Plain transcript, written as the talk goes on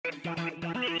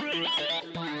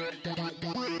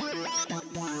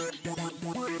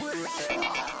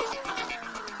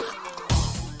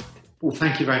Well,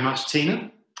 thank you very much,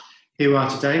 Tina. Here we are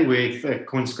today with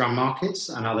CoinScrum Markets,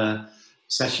 another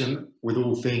session with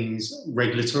all things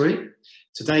regulatory.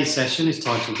 Today's session is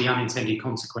titled The Unintended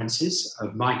Consequences of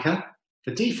MiCA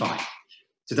for DeFi.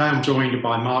 Today I'm joined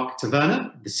by Mark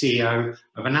Taverner, the CEO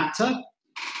of Anapta.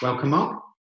 Welcome, Mark.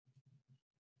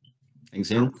 Thanks,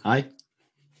 Ian. Hi.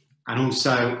 And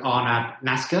also Arnab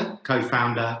Naskar,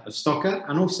 co-founder of Stocker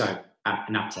and also at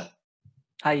Anapta.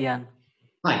 Hi, Ian.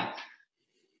 Hi.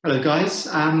 Hello, guys.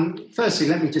 Firstly,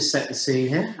 let me just set the scene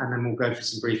here, and then we'll go for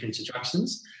some brief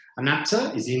introductions.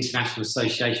 Anapta is the International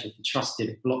Association for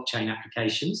Trusted Blockchain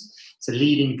Applications. It's a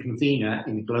leading convener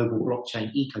in the global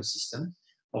blockchain ecosystem,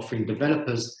 offering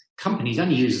developers, companies,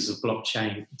 and users of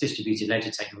blockchain distributed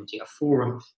ledger technology a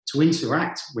forum to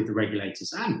interact with the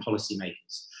regulators and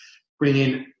policymakers,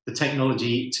 bringing the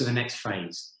technology to the next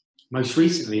phase. Most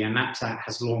recently, Anapta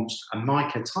has launched a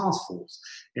MiCA task force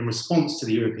in response to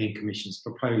the European Commission's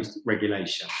proposed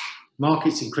regulation,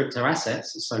 Markets in Crypto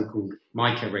Assets, the so-called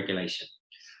MiCA regulation.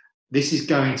 This is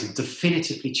going to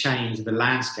definitively change the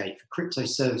landscape for crypto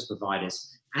service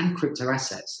providers and crypto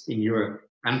assets in Europe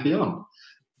and beyond.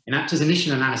 Anapta's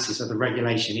initial analysis of the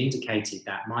regulation indicated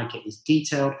that MiCA is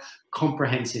detailed,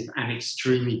 comprehensive, and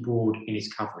extremely broad in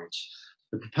its coverage.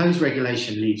 The proposed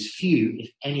regulation leaves few, if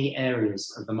any,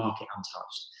 areas of the market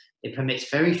untouched. It permits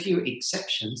very few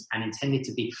exceptions and intended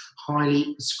to be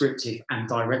highly prescriptive and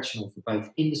directional for both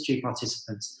industry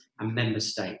participants and member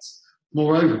states.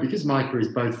 Moreover, because MiCA is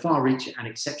both far-reaching and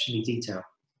exceptionally detailed,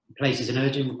 it places an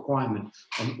urgent requirement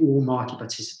on all market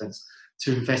participants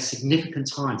to invest significant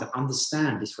time to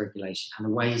understand this regulation and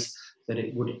the ways that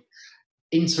it would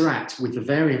interact with the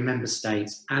varying member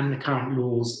states and the current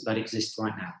laws that exist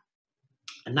right now.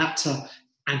 Anapta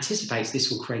anticipates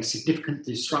this will create significant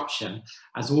disruption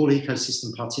as all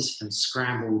ecosystem participants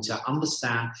scramble to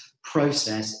understand,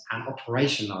 process, and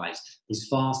operationalize this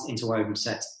vast interwoven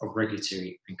set of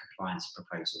regulatory and compliance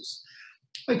proposals.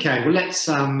 Okay, well, let's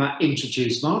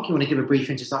introduce Mark. You want to give a brief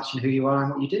introduction of who you are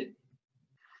and what you do?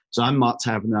 So I'm Mark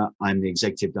Taverner. I'm the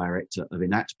Executive Director of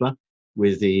INATBA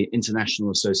with the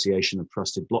International Association of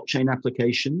Trusted Blockchain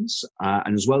Applications,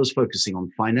 and as well as focusing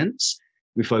on finance,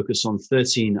 we focus on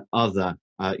 13 other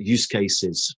use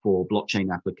cases for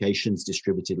blockchain applications,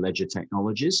 distributed ledger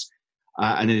technologies.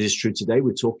 And it is true today,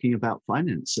 we're talking about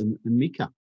finance and MiCA.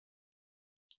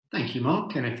 Thank you,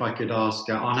 Mark. And if I could ask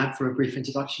Arnab for a brief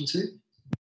introduction too.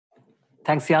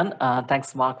 Thanks, Jan.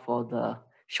 Thanks, Mark, for the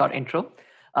short intro.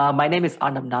 My name is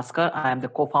Arnab Naskar. I am the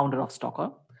co-founder of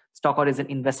Stocker. Stocker is an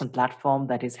investment platform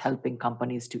that is helping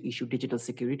companies to issue digital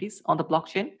securities on the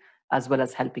blockchain, as well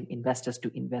as helping investors to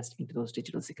invest into those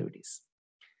digital securities.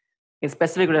 In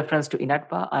specific reference to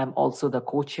INATBA, I am also the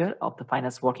co-chair of the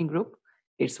Finance Working Group.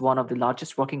 It's one of the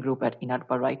largest working group at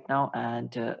INATBA right now,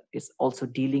 and is also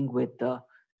dealing with the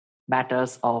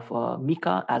matters of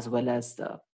MiCA, as well as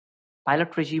the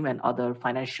pilot regime and other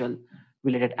financial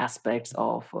related aspects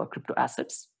of crypto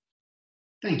assets.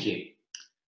 Thank you.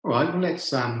 All right, well,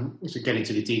 let's get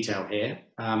into the detail here.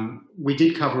 We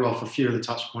did cover off a few of the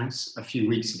touch points a few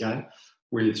weeks ago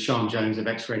with Sean Jones of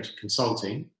X-Ray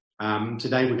Consulting.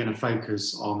 Today, we're going to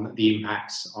focus on the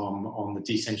impacts on the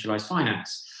decentralized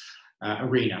finance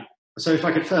arena. So if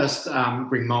I could first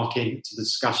bring Mark into the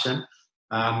discussion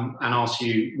and ask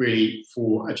you really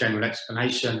for a general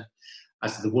explanation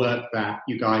as to the work that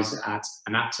you guys at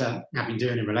Anapta have been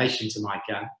doing in relation to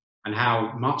MiCA and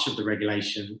how much of the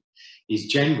regulation is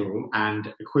general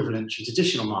and equivalent to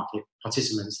traditional market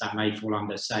participants that may fall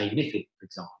under, say, MiFID, for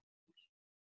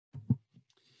example.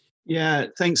 Yeah,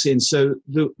 thanks, Ian. So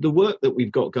the work that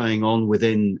we've got going on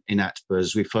within INATBA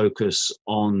is we focus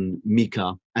on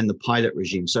MiCA and the pilot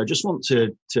regime. So I just want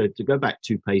to go back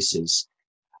 2 paces.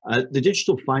 The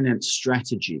digital finance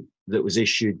strategy that was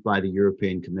issued by the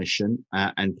European Commission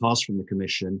and passed from the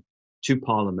Commission to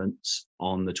Parliament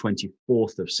on the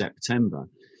 24th of September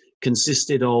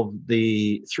consisted of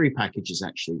the 3 packages,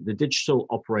 actually: the Digital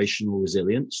Operational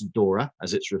Resilience, DORA,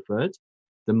 as it's referred,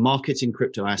 the Market in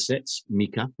Crypto Assets,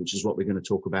 MiCA, which is what we're going to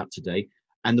talk about today,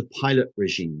 and the pilot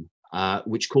regime,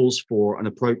 which calls for an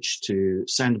approach to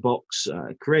sandbox,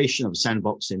 creation of a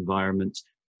sandbox environment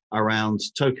around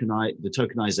the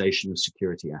tokenization of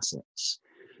security assets.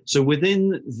 So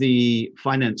within the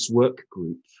finance work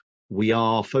group, we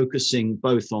are focusing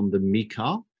both on the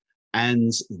MiCA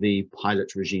and the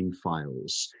pilot regime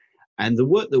files. And the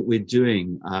work that we're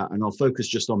doing, and I'll focus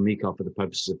just on MiCA for the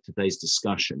purposes of today's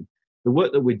discussion, the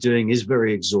work that we're doing is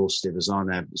very exhaustive, as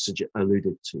Arnab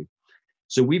alluded to.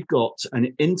 So we've got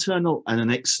an internal and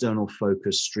an external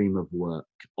focus stream of work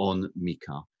on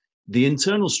MiCA. The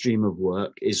internal stream of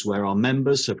work is where our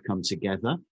members have come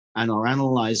together and are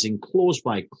analysing clause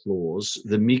by clause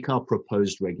the MiCA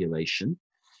proposed regulation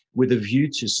with a view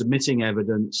to submitting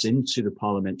evidence into the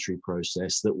parliamentary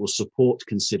process that will support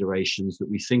considerations that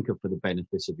we think are for the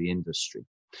benefit of the industry.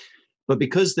 But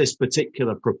because this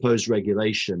particular proposed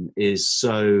regulation is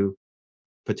so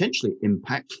potentially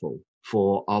impactful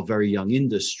for our very young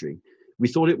industry, we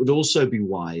thought it would also be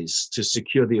wise to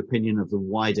secure the opinion of the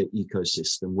wider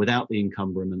ecosystem without the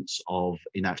encumbrance of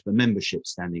INATBA membership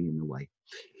standing in the way.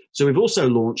 So we've also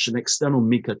launched an external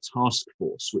MiCA task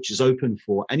force, which is open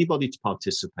for anybody to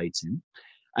participate in.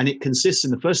 And it consists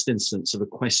in the first instance of a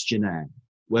questionnaire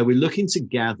where we're looking to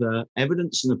gather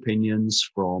evidence and opinions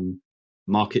from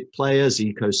market players,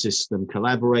 ecosystem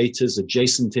collaborators,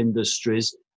 adjacent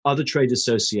industries, other trade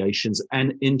associations,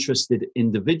 and interested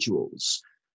individuals,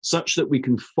 such that we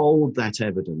can fold that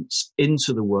evidence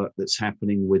into the work that's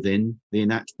happening within the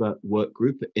INATBA work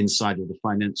group, inside of the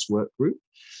finance work group,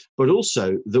 but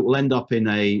also that will end up in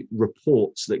a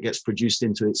report that gets produced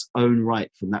into its own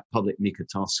right from that public MiCA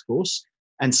task force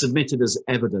and submitted as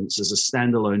evidence as a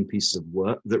standalone piece of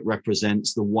work that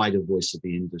represents the wider voice of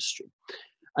the industry.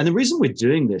 And the reason we're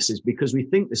doing this is because we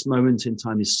think this moment in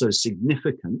time is so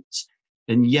significant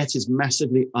and yet is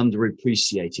massively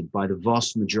underappreciated by the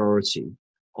vast majority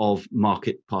of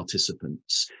market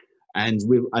participants. And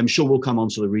I'm sure we'll come on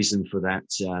to the reason for that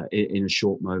in a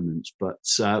short moment. But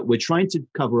we're trying to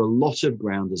cover a lot of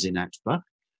ground as INATBA,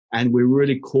 and we're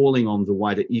really calling on the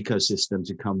wider ecosystem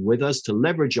to come with us, to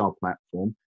leverage our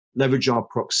platform, leverage our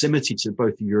proximity to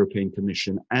both the European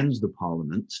Commission and the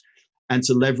Parliament, and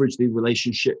to leverage the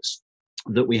relationships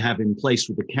that we have in place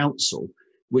with the Council,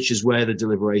 which is where the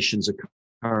deliberations are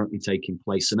currently taking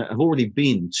place. And there have already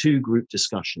been 2 group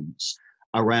discussions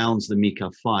around the MiCA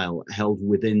file held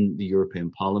within the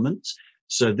European Parliament.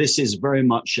 So this is very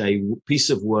much a piece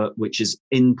of work which is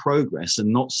in progress and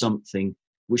not something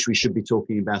which we should be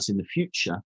talking about in the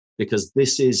future, because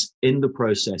this is in the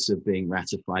process of being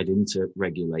ratified into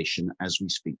regulation as we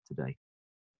speak today.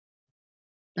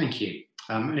 Thank you.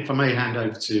 And if I may hand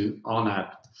over to Arnab,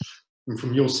 and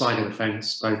from your side of the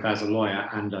fence, both as a lawyer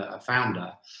and a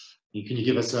founder, can you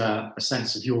give us a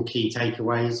sense of your key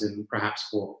takeaways and perhaps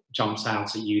what jumps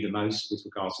out at you the most with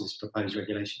regards to this proposed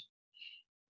regulation?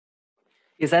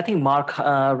 Yes, I think Mark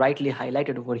rightly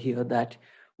highlighted over here that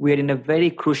we're in a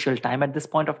very crucial time at this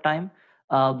point of time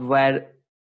where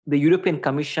the European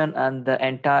Commission and the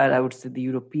entire, I would say, the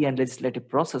European legislative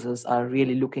processes are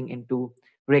really looking into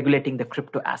regulating the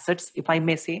crypto assets, if I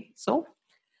may say so.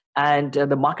 And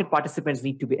the market participants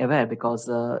need to be aware, because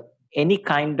any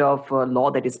kind of law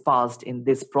that is passed in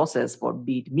this process, for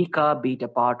be it MiCA, be it a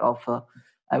part of,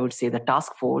 I would say, the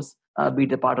task force, be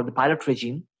it a part of the pilot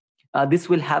regime, this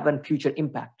will have a future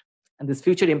impact. And this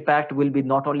future impact will be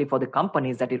not only for the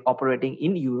companies that are operating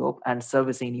in Europe and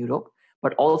servicing in Europe,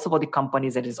 but also for the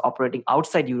companies that is operating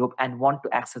outside Europe and want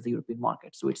to access the European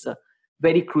market. So it's a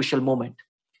very crucial moment.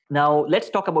 Now, let's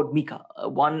talk about MiCA.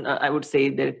 One, I would say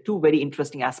there are 2 very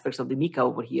interesting aspects of the MiCA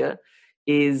over here.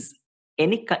 Is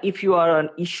if you are an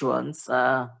issuance,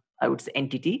 I would say,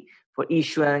 entity for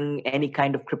issuing any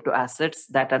kind of crypto assets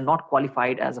that are not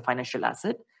qualified as a financial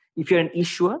asset, if you're an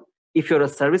issuer, if you're a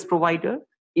service provider,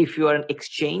 if you are an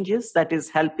exchanges that is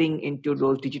helping into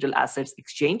those digital assets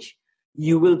exchange,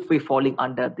 you will be falling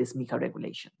under this MiCA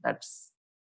regulation. That's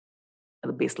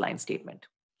the baseline statement.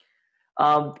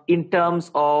 In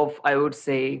terms of, I would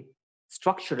say,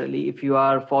 structurally, if you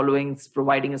are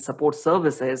providing support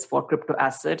services for crypto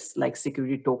assets like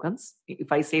security tokens,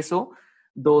 if I say so,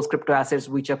 those crypto assets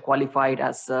which are qualified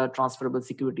as transferable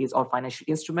securities or financial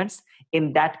instruments,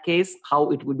 in that case, how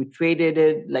it will be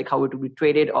traded,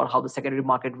 or how the secondary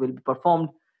market will be performed,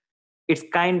 it's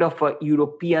kind of a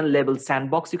European level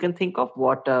sandbox you can think of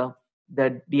what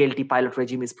the DLT pilot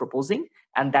regime is proposing,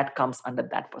 and that comes under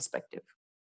that perspective.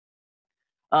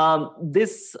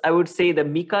 This, I would say, the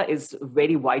MiCA is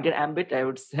very wider ambit. I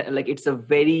would say, it's a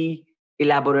very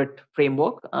elaborate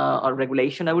framework or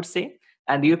regulation, I would say.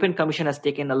 And the European Commission has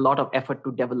taken a lot of effort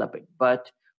to develop it. But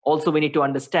also we need to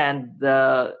understand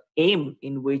the aim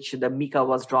in which the MiCA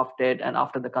was drafted, and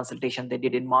after the consultation they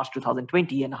did in March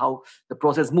 2020 and how the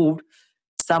process moved.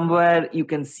 Somewhere you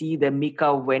can see the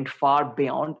MiCA went far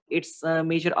beyond its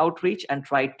major outreach and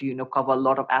tried to cover a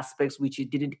lot of aspects which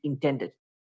it didn't intend it.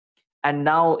 And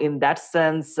now, in that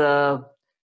sense, the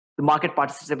market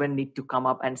participant need to come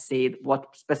up and say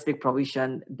what specific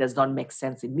provision does not make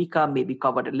sense in MiCA, maybe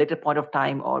covered at a later point of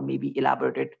time, or maybe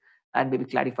elaborated and maybe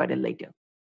clarified it later.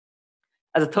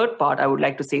 As a third part, I would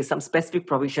like to say some specific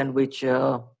provision which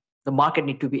the market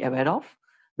need to be aware of.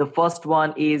 The first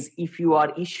one is if you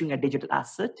are issuing a digital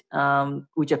asset,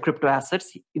 which are crypto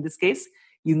assets in this case,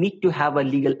 you need to have a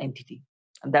legal entity.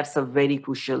 And that's a very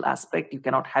crucial aspect. You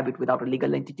cannot have it without a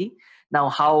legal entity. Now,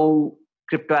 how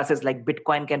crypto assets like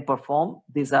Bitcoin can perform,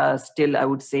 these are still, I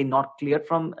would say, not clear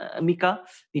from MiCA,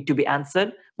 need to be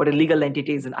answered. But a legal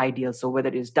entity is an ideal. So whether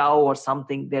it is DAO or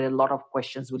something, there are a lot of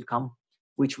questions will come,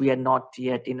 which we are not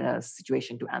yet in a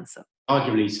situation to answer.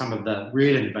 Arguably, some of the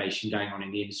real innovation going on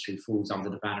in the industry falls under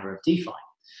the banner of DeFi,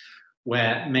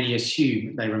 where many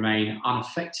assume they remain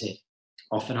unaffected,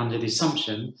 often under the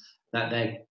assumption that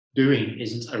they're doing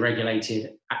isn't a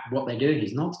regulated, what they're doing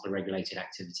is not a regulated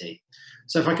activity.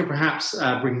 So if I could perhaps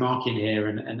bring Mark in here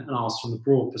and ask from the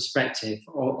broad perspective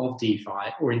of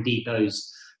DeFi, or indeed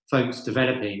those folks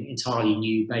developing entirely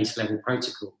new base level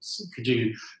protocols, could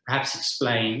you perhaps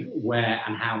explain where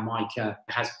and how MiCA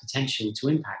has potential to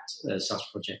impact such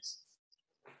projects?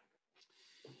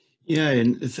 Yeah,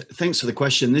 and thanks for the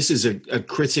question. This is a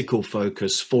critical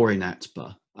focus for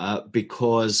INATBA.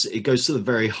 Because it goes to the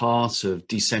very heart of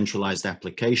decentralized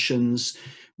applications,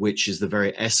 which is the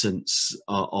very essence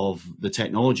of the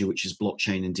technology, which is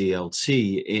blockchain and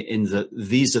DLT, in that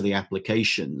these are the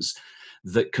applications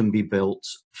that can be built,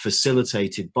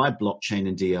 facilitated by blockchain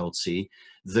and DLT,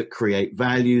 that create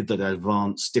value, that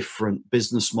advance different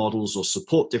business models or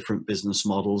support different business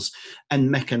models, and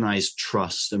mechanize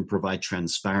trust and provide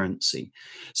transparency.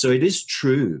 So it is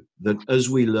true that as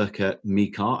we look at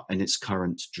MiCA and its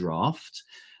current draft,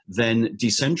 then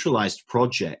decentralized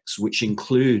projects, which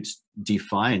include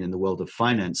DeFi, and in the world of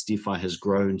finance, DeFi has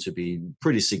grown to be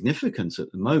pretty significant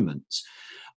at the moment.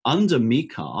 Under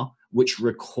MiCA, which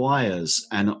requires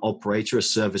an operator, a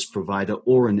service provider,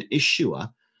 or an issuer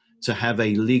to have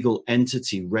a legal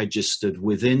entity registered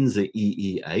within the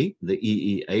EEA. The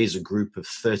EEA is a group of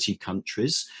 30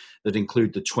 countries that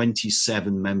include the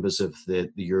 27 members of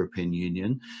the European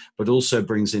Union, but also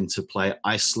brings into play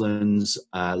Iceland,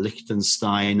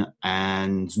 Liechtenstein,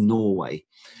 and Norway.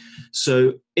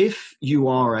 So if you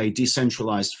are a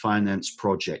decentralized finance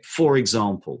project, for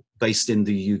example, based in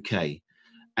the UK,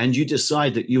 and you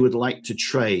decide that you would like to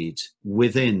trade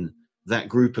within that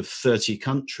group of 30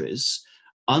 countries,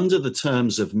 under the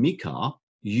terms of MiCA,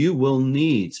 you will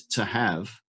need to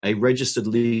have a registered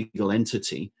legal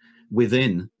entity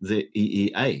within the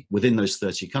EEA, within those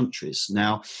 30 countries.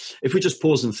 Now, if we just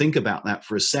pause and think about that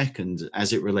for a second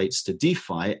as it relates to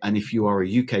DeFi, and if you are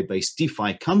a UK-based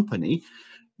DeFi company,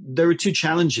 there are two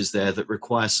challenges there that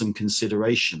require some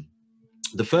consideration.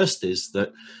 The first is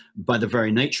that by the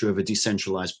very nature of a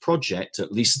decentralized project,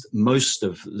 at least most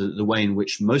of the way in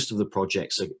which most of the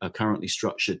projects are currently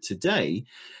structured today,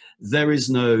 there is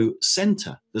no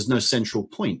center. There's no central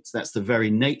point. That's the very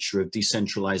nature of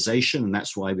decentralization, and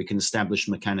that's why we can establish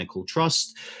mechanical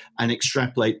trust and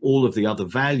extrapolate all of the other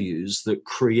values that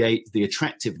create the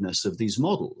attractiveness of these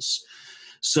models.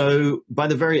 So by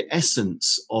the very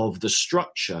essence of the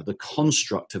structure, the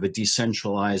construct of a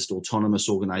decentralized autonomous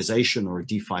organization or a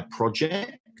DeFi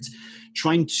project,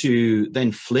 trying to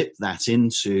then flip that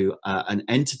into an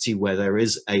entity where there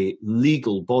is a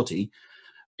legal body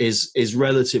is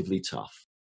relatively tough.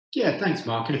 Yeah, thanks,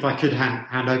 Mark. And if I could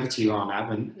hand over to you,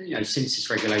 Arnab, and since this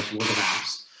regulation was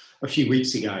announced a few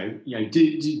weeks ago, do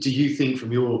you think,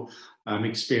 from your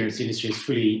experience, the industry has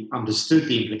fully understood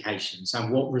the implications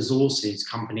and what resources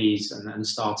companies and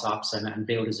startups and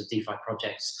builders of DeFi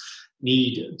projects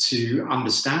need to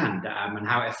understand and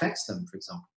how it affects them, for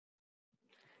example?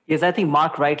 Yes, I think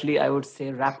Mark rightly, I would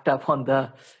say, wrapped up on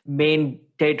the main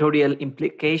territorial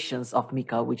implications of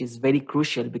MiCA, which is very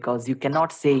crucial because you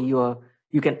cannot say you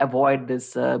can avoid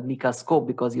this MiCA scope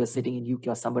because you're sitting in UK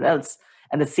or somewhere else.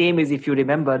 And the same is, if you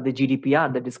remember the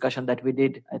GDPR, the discussion that we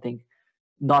did, I think,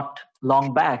 not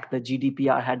long back, the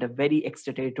GDPR had a very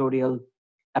extraterritorial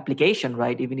application,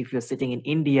 right? Even if you're sitting in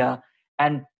India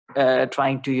and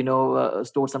trying to,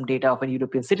 store some data of a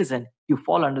European citizen, you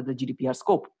fall under the GDPR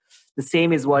scope. The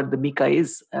same is what the MiCA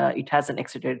is. It has an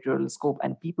extraterritorial scope,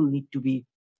 and people need to be,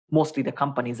 mostly the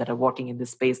companies that are working in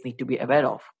this space, need to be aware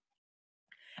of.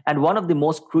 And one of the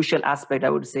most crucial aspects, I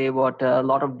would say, what a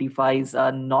lot of DeFis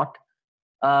are not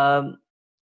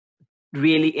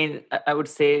really I would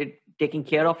say, taking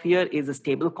care of here is the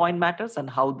stablecoin matters and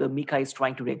how the MiCA is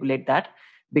trying to regulate that,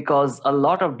 because a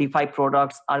lot of DeFi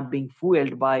products are being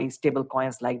fueled by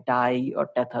stablecoins like DAI or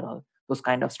Tether or those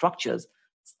kind of structures.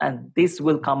 And this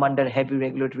will come under heavy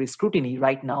regulatory scrutiny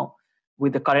right now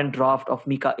with the current draft of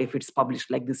MiCA if it's published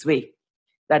like this way.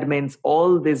 That means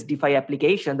all this DeFi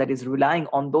application that is relying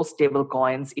on those stable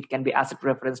coins, it can be asset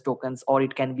reference tokens or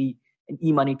it can be an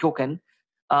e-money token,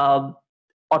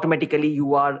 automatically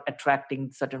you are attracting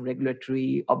certain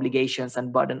regulatory obligations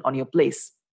and burden on your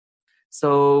place.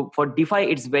 So for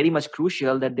DeFi, it's very much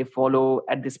crucial that they follow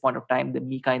at this point of time the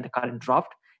MiCA in the current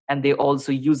draft, and they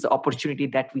also use the opportunity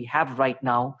that we have right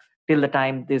now till the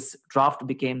time this draft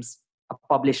becomes a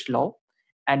published law.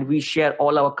 And we share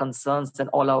all our concerns and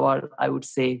all our, I would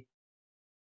say,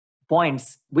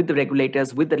 points with the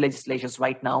regulators, with the legislatures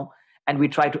right now, and we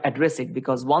try to address it,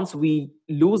 because once we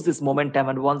lose this momentum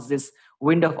and once this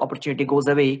window of opportunity goes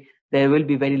away, there will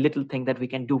be very little thing that we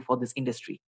can do for this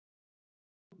industry.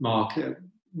 Mark,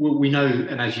 we know,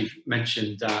 and as you've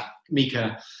mentioned,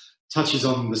 MiCA touches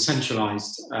on the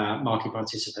centralized market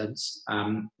participants,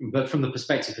 but from the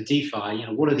perspective of DeFi,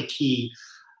 what are the key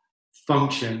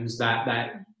functions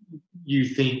that you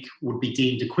think would be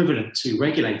deemed equivalent to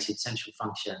regulated central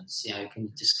functions? Can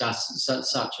you discuss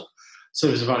such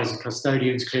service providers and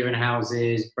custodians, clearing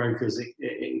houses, brokers,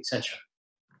 etc.?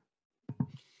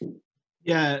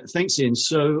 Yeah, thanks, Ian.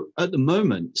 So at the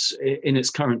moment, in its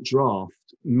current draft,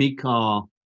 MiCA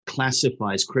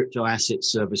classifies crypto asset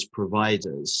service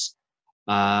providers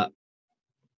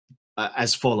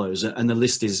as follows, and the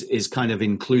list is kind of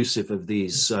inclusive of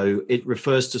these. So it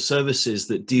refers to services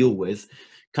that deal with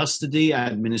custody,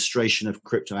 administration of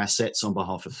crypto assets on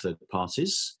behalf of third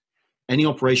parties, any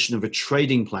operation of a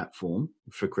trading platform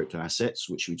for crypto assets,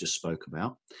 which we just spoke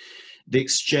about, the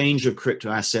exchange of crypto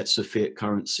assets for fiat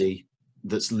currency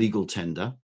that's legal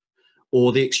tender,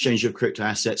 or the exchange of crypto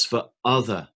assets for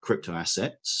other crypto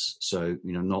assets. So,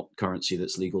 not currency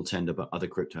that's legal tender, but other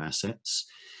crypto assets.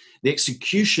 The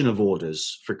execution of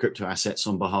orders for crypto assets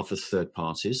on behalf of third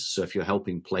parties. So if you're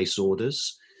helping place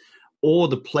orders, or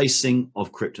the placing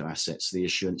of crypto assets, the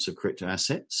issuance of crypto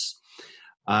assets.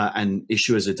 And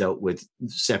issuers are dealt with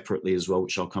separately as well,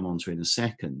 which I'll come on to in a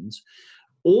second.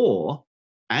 Or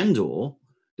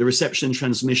the reception and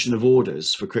transmission of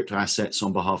orders for crypto assets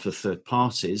on behalf of third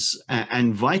parties.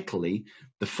 And vitally,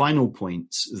 the final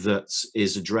point that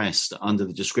is addressed under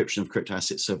the description of crypto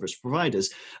asset service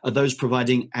providers are those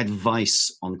providing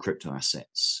advice on crypto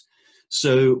assets.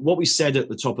 So what we said at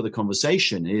the top of the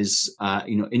conversation is,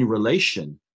 in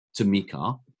relation to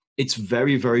MiCA, it's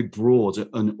very, very broad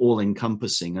and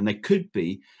all-encompassing, and there could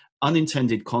be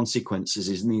unintended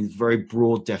consequences in these very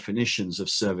broad definitions of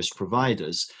service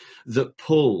providers that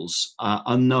pulls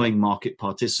unknowing market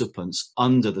participants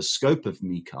under the scope of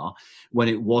MiCA when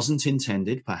it wasn't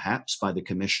intended, perhaps, by the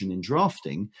Commission in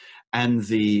drafting, and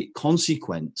the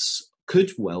consequence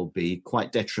could well be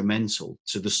quite detrimental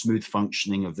to the smooth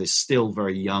functioning of this still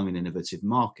very young and innovative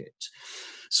market.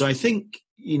 So I think,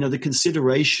 the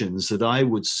considerations that I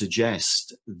would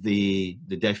suggest the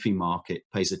DeFi market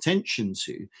pays attention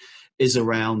to is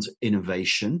around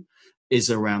innovation, is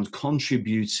around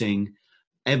contributing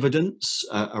evidence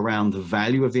around the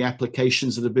value of the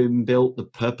applications that have been built, the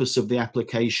purpose of the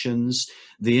applications,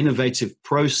 the innovative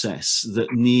process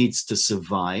that needs to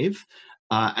survive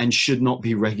and should not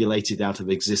be regulated out of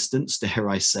existence, dare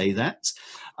I say that,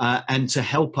 and to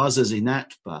help us as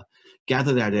INATBA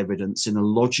gather that evidence in a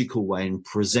logical way and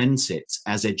present it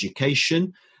as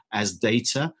education, as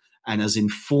data, and as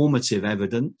informative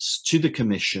evidence to the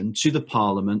Commission, to the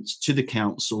Parliament, to the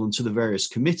Council, and to the various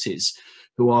committees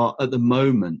who are at the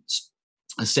moment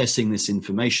assessing this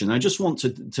information. I just want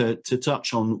to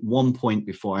touch on one point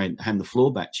before I hand the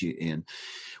floor back to you, Ian,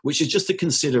 which is just a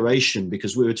consideration,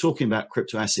 because we were talking about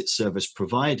crypto asset service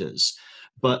providers,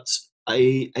 but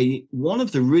one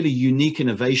of the really unique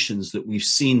innovations that we've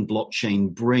seen blockchain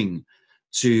bring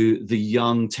to the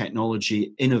young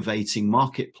technology innovating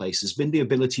marketplace has been the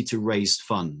ability to raise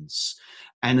funds.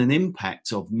 And an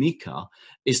impact of MiCA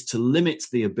is to limit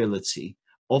the ability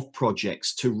of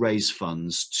projects to raise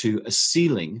funds to a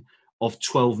ceiling of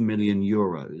 12 million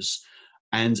euros.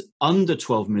 And under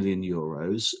 12 million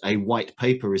euros, a white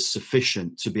paper is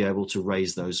sufficient to be able to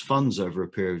raise those funds over a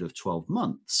period of 12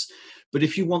 months. But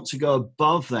if you want to go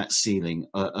above that ceiling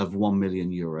of 1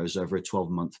 million euros over a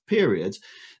 12-month period,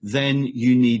 then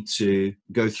you need to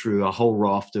go through a whole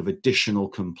raft of additional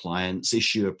compliance,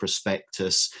 issue a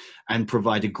prospectus, and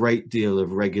provide a great deal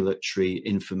of regulatory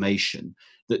information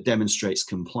that demonstrates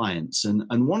compliance.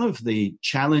 And one of the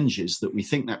challenges that we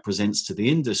think that presents to the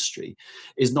industry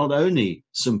is not only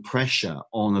some pressure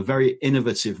on a very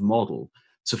innovative model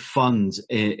to fund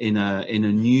in a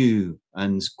new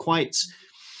and quite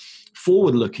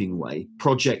forward-looking way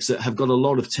projects that have got a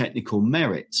lot of technical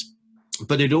merit,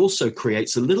 but it also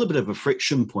creates a little bit of a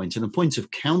friction point and a point of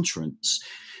counterance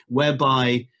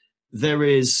whereby there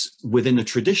is, within the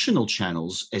traditional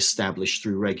channels established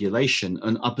through regulation,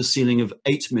 an upper ceiling of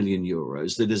 8 million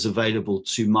euros that is available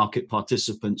to market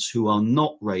participants who are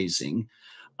not raising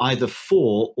either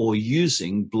for or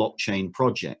using blockchain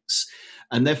projects.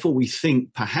 And therefore, we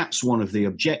think perhaps one of the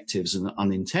objectives and the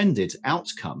unintended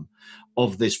outcome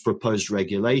of this proposed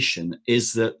regulation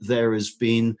is that there has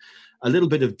been a little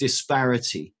bit of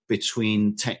disparity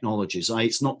between technologies.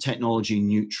 It's not technology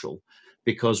neutral,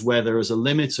 because where there is a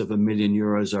limit of €1 million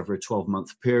over a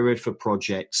 12-month period for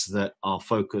projects that are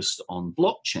focused on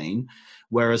blockchain,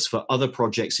 whereas for other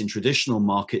projects in traditional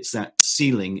markets, that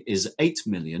ceiling is 8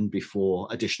 million before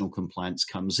additional compliance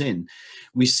comes in.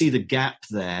 We see the gap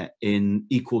there in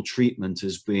equal treatment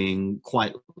as being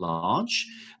quite large,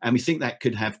 and we think that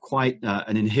could have quite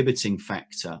an inhibiting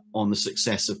factor on the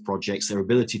success of projects, their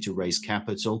ability to raise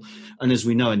capital. And as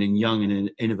we know, in young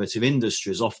and innovative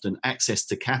industries, often access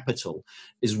to capital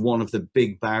is one of the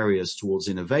big barriers towards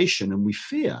innovation. And we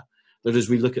fear that as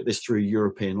we look at this through a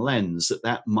European lens,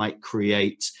 that might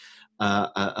create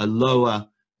a lower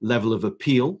level of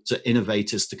appeal to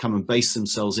innovators to come and base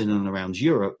themselves in and around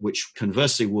Europe, which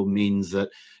conversely will mean that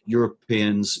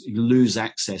Europeans lose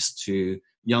access to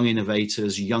young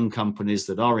innovators, young companies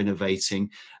that are innovating,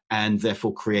 and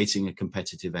therefore creating a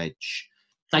competitive edge.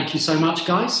 Thank you so much,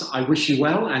 guys. I wish you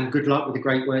well and good luck with the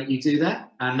great work you do there.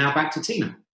 And now back to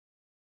Tina.